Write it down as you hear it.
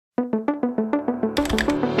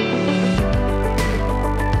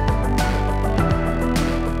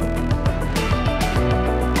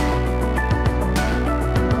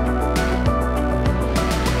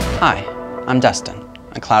I'm Dustin,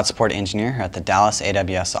 a Cloud Support Engineer here at the Dallas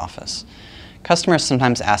AWS office. Customers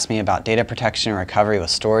sometimes ask me about data protection and recovery with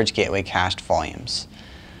Storage Gateway cached volumes.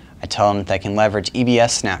 I tell them that they can leverage EBS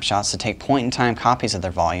snapshots to take point-in-time copies of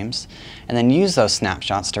their volumes, and then use those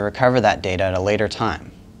snapshots to recover that data at a later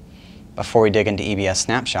time. Before we dig into EBS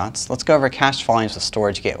snapshots, let's go over cached volumes with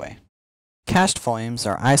Storage Gateway. Cached volumes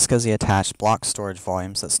are iSCSI-attached block storage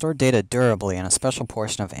volumes that store data durably in a special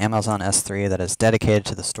portion of Amazon S3 that is dedicated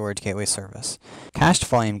to the Storage Gateway service. Cached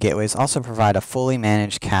volume gateways also provide a fully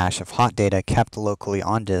managed cache of hot data kept locally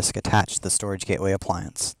on disk attached to the Storage Gateway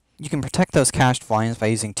appliance. You can protect those cached volumes by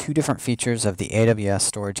using two different features of the AWS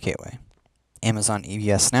Storage Gateway: Amazon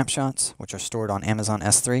EBS snapshots, which are stored on Amazon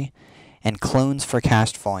S3, and clones for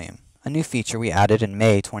cached volume, a new feature we added in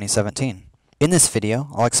May 2017. In this video,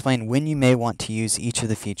 I'll explain when you may want to use each of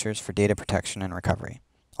the features for data protection and recovery.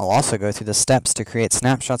 I'll also go through the steps to create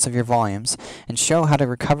snapshots of your volumes and show how to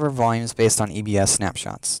recover volumes based on EBS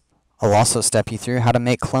snapshots. I'll also step you through how to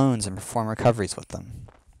make clones and perform recoveries with them.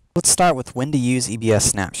 Let's start with when to use EBS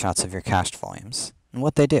snapshots of your cached volumes and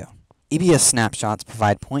what they do. EBS snapshots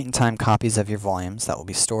provide point-in-time copies of your volumes that will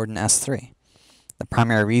be stored in S3. The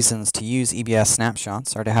primary reasons to use EBS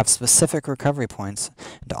snapshots are to have specific recovery points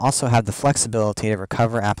and to also have the flexibility to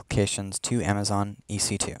recover applications to Amazon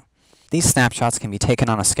EC2. These snapshots can be taken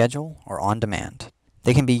on a schedule or on demand.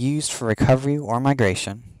 They can be used for recovery or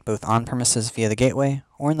migration, both on-premises via the gateway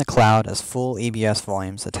or in the cloud as full EBS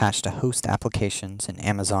volumes attached to host applications in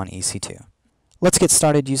Amazon EC2. Let's get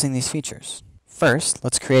started using these features. First,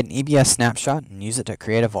 let's create an EBS snapshot and use it to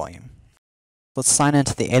create a volume. Let's sign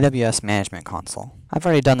into the AWS Management Console. I've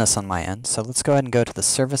already done this on my end, so let's go ahead and go to the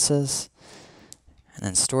Services, and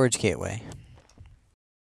then Storage Gateway.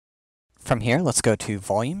 From here, let's go to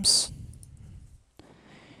Volumes,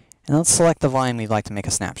 and let's select the volume we'd like to make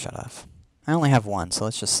a snapshot of. I only have one, so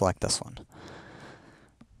let's just select this one.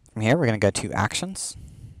 From here, we're going to go to Actions,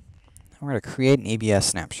 and we're going to create an EBS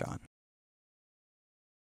snapshot.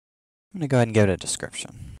 I'm going to go ahead and give it a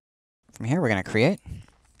description. From here, we're going to create.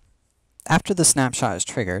 After the snapshot is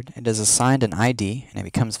triggered, it is assigned an ID and it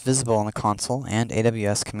becomes visible on the console and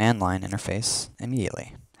AWS command line interface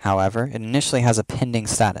immediately. However, it initially has a pending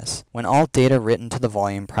status. When all data written to the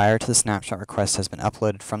volume prior to the snapshot request has been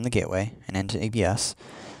uploaded from the gateway and into EBS,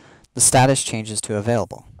 the status changes to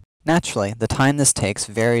available. Naturally, the time this takes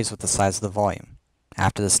varies with the size of the volume.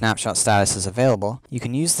 After the snapshot status is available, you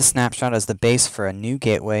can use the snapshot as the base for a new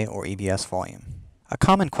gateway or EBS volume. A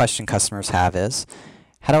common question customers have is,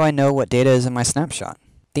 how do I know what data is in my snapshot?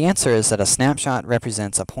 The answer is that a snapshot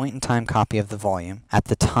represents a point-in-time copy of the volume at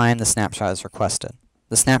the time the snapshot is requested.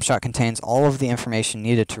 The snapshot contains all of the information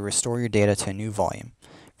needed to restore your data to a new volume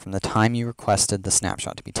from the time you requested the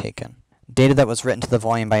snapshot to be taken. Data that was written to the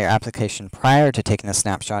volume by your application prior to taking the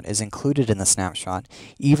snapshot is included in the snapshot,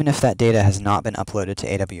 even if that data has not been uploaded to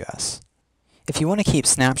AWS. If you want to keep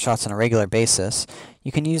snapshots on a regular basis,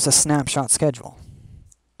 you can use a snapshot schedule.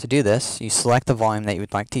 To do this, you select the volume that you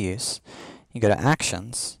would like to use, you go to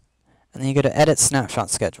Actions, and then you go to Edit Snapshot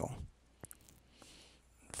Schedule.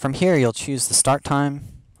 From here, you'll choose the start time.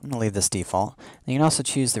 I'm going to leave this default. And you can also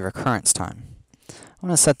choose the recurrence time. I'm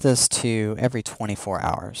going to set this to every 24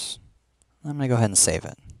 hours. I'm going to go ahead and save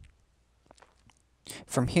it.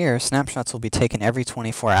 From here, snapshots will be taken every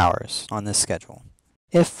 24 hours on this schedule.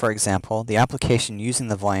 If, for example, the application using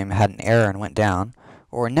the volume had an error and went down,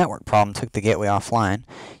 or a network problem took the gateway offline,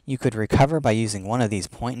 you could recover by using one of these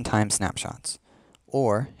point-in-time snapshots.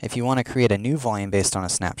 Or, if you want to create a new volume based on a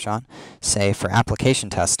snapshot, say for application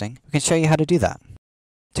testing, we can show you how to do that.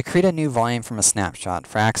 To create a new volume from a snapshot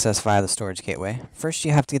for access via the Storage Gateway, first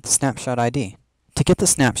you have to get the snapshot ID. To get the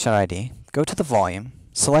snapshot ID, go to the volume,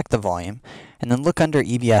 select the volume, and then look under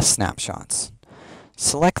EBS snapshots.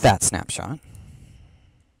 Select that snapshot.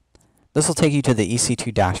 This will take you to the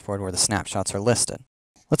EC2 dashboard where the snapshots are listed.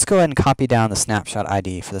 Let's go ahead and copy down the snapshot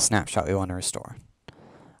ID for the snapshot we want to restore.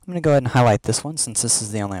 I'm going to go ahead and highlight this one since this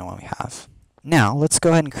is the only one we have. Now, let's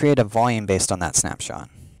go ahead and create a volume based on that snapshot.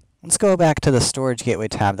 Let's go back to the Storage Gateway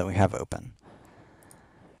tab that we have open.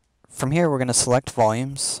 From here, we're going to select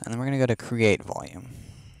Volumes, and then we're going to go to Create Volume.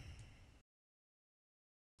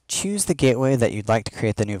 Choose the gateway that you'd like to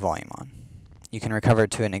create the new volume on. You can recover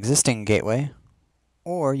to an existing gateway,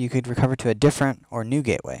 or you could recover to a different or new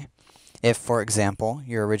gateway, if, for example,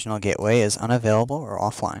 your original gateway is unavailable or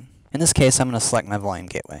offline. In this case, I'm going to select my volume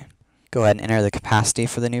gateway. Go ahead and enter the capacity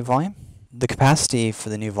for the new volume. The capacity for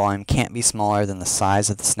the new volume can't be smaller than the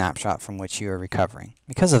size of the snapshot from which you are recovering.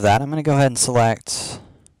 Because of that, I'm going to go ahead and select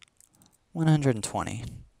 120,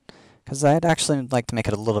 because I'd actually like to make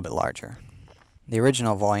it a little bit larger. The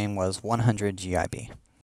original volume was 100 GIB.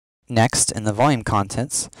 Next, in the volume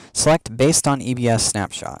contents, select Based on EBS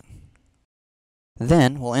Snapshot.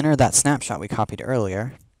 Then, we'll enter that snapshot we copied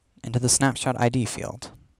earlier into the snapshot ID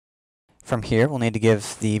field. From here, we'll need to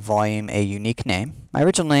give the volume a unique name. My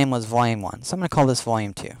original name was Volume 1, so I'm going to call this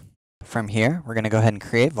Volume 2. From here, we're going to go ahead and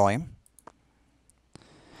create volume.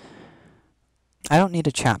 I don't need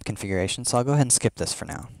a CHAP configuration, so I'll go ahead and skip this for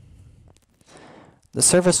now. The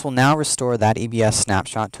service will now restore that EBS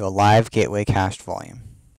snapshot to a live gateway cached volume.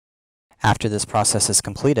 After this process is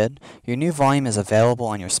completed, your new volume is available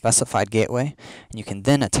on your specified gateway, and you can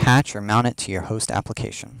then attach or mount it to your host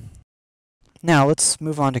application. Now let's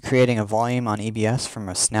move on to creating a volume on EBS from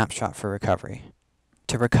a snapshot for recovery.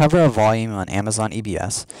 To recover a volume on Amazon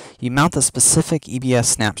EBS, you mount the specific EBS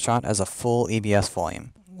snapshot as a full EBS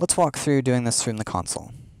volume. Let's walk through doing this from the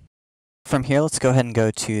console. From here, let's go ahead and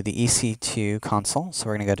go to the EC2 console. So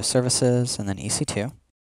we're going to go to Services and then EC2.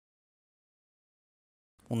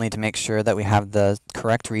 We'll need to make sure that we have the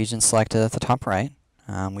correct region selected at the top right.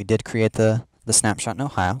 We did create the snapshot in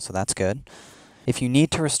Ohio, so that's good. If you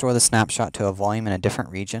need to restore the snapshot to a volume in a different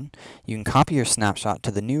region, you can copy your snapshot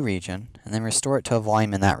to the new region and then restore it to a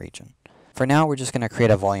volume in that region. For now, we're just going to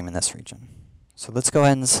create a volume in this region. So let's go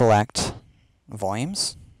ahead and select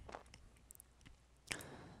Volumes.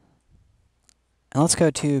 And let's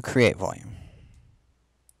go to Create Volume.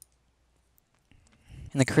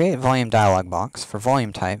 In the Create Volume dialog box, for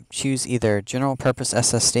volume type, choose either General Purpose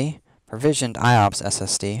SSD, Provisioned IOPS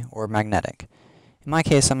SSD, or Magnetic. In my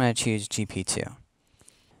case, I'm going to choose GP2.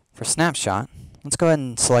 For Snapshot, let's go ahead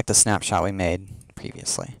and select the snapshot we made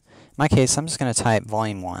previously. In my case, I'm just going to type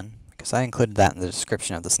Volume 1, because I included that in the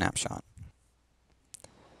description of the snapshot.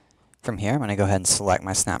 From here, I'm going to go ahead and select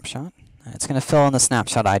my snapshot. And it's going to fill in the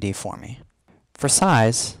snapshot ID for me. For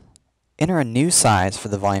size, enter a new size for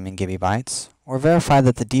the volume in gigabytes, or verify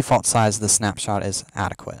that the default size of the snapshot is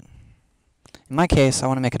adequate. In my case, I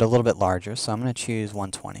want to make it a little bit larger, so I'm going to choose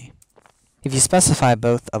 120. If you specify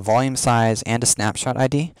both a volume size and a snapshot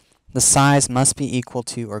ID, the size must be equal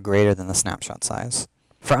to or greater than the snapshot size.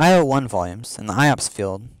 For IO1 volumes, in the IOPS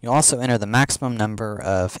field, you'll also enter the maximum number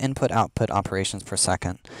of input-output operations per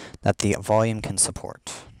second that the volume can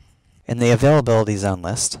support. In the availability zone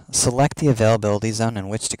list, select the availability zone in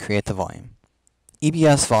which to create the volume.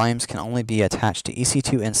 EBS volumes can only be attached to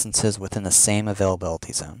EC2 instances within the same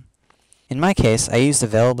availability zone. In my case, I used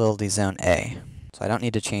availability zone A, so I don't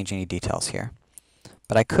need to change any details here.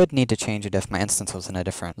 But I could need to change it if my instance was in a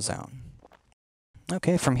different zone.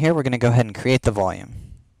 Okay, from here we're going to go ahead and create the volume.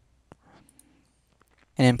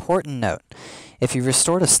 An important note, if you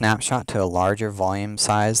restored a snapshot to a larger volume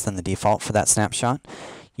size than the default for that snapshot,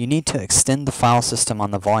 you need to extend the file system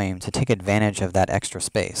on the volume to take advantage of that extra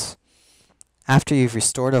space. After you've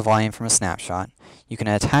restored a volume from a snapshot, you can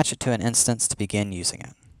attach it to an instance to begin using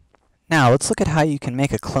it. Now let's look at how you can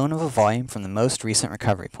make a clone of a volume from the most recent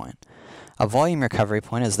recovery point. A volume recovery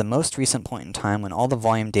point is the most recent point in time when all the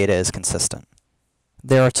volume data is consistent.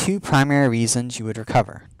 There are two primary reasons you would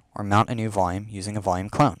recover, or mount a new volume using a volume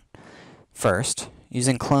clone. First,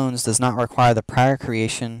 using clones does not require the prior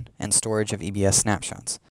creation and storage of EBS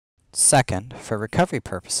snapshots. Second, for recovery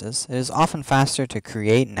purposes, it is often faster to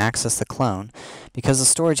create and access the clone because the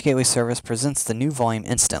Storage Gateway service presents the new volume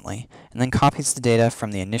instantly and then copies the data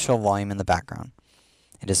from the initial volume in the background.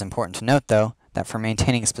 It is important to note, though, that for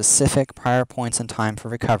maintaining specific prior points in time for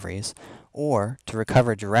recoveries, or to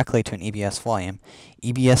recover directly to an EBS volume,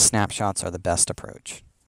 EBS snapshots are the best approach.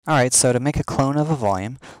 Alright, so to make a clone of a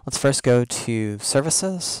volume, let's first go to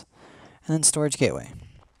Services and then Storage Gateway.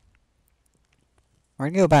 We're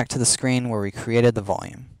going to go back to the screen where we created the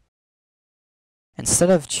volume. Instead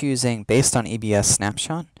of choosing Based on EBS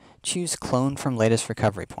Snapshot, choose Clone from Latest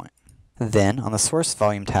Recovery Point. Then, on the Source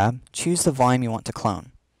Volume tab, choose the volume you want to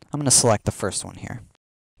clone. I'm going to select the first one here.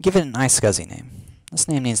 Give it a nice SCSI name. This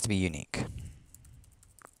name needs to be unique.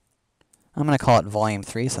 I'm going to call it Volume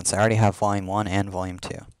 3 since I already have Volume 1 and Volume 2.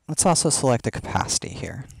 Let's also select the capacity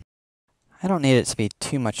here. I don't need it to be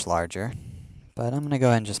too much larger, but I'm going to go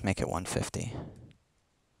ahead and just make it 150.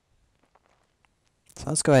 So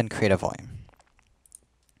let's go ahead and create a volume.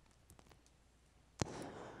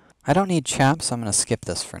 I don't need CHAP, so I'm going to skip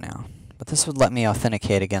this for now, but this would let me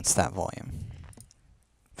authenticate against that volume.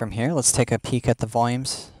 From here, let's take a peek at the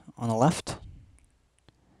volumes on the left.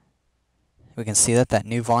 We can see that that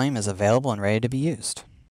new volume is available and ready to be used.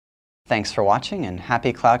 Thanks for watching, and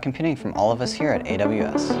happy cloud computing from all of us here at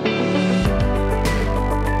AWS.